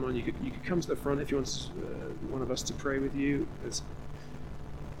with someone. You could come to the front if you want one of us to pray with you. There's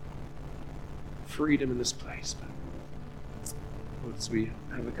freedom in this place. But as we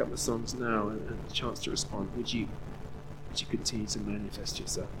have a couple of songs now and a chance to respond, would you continue to manifest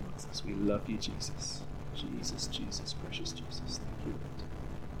yourself amongst us? We love you, Jesus. Jesus, Jesus, precious Jesus. Thank you, Lord.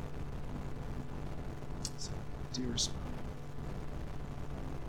 So, do respond.